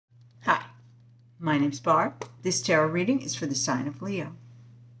Hi, my name's Barb. This tarot reading is for the sign of Leo.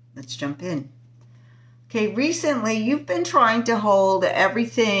 Let's jump in. Okay, recently you've been trying to hold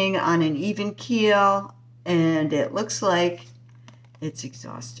everything on an even keel, and it looks like it's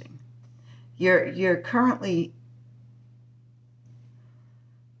exhausting. You're currently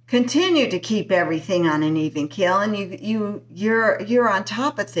continue to keep everything on an even keel, and you're on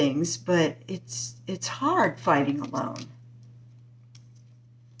top of things, but it's hard fighting alone.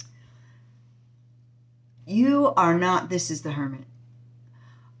 You are not, this is the Hermit.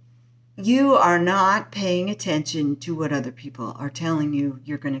 You are not paying attention to what other people are telling you.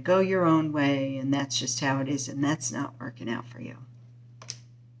 You're going to go your own way, and that's just how it is, and that's not working out for you.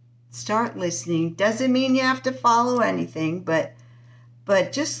 Start listening. Doesn't mean you have to follow anything, but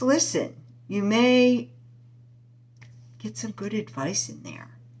just listen. You may get some good advice in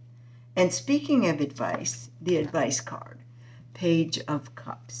there. And speaking of advice, the advice card, Page of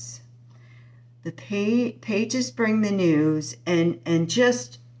Cups. The pages bring the news, and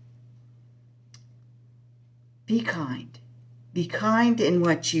just be kind. Be kind in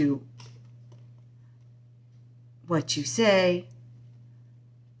what you say,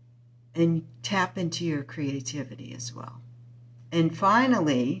 and tap into your creativity as well. And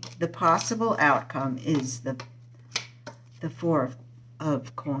finally, the possible outcome is the Four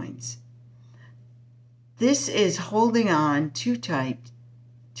of Coins. This is holding on too tight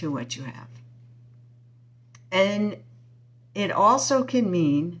to what you have. And it also can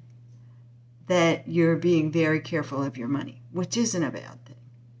mean that you're being very careful of your money, which isn't a bad thing.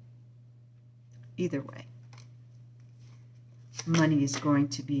 Either way, money is going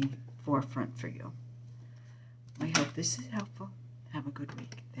to be forefront for you. I hope this is helpful. Have a good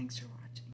week. Thanks for watching.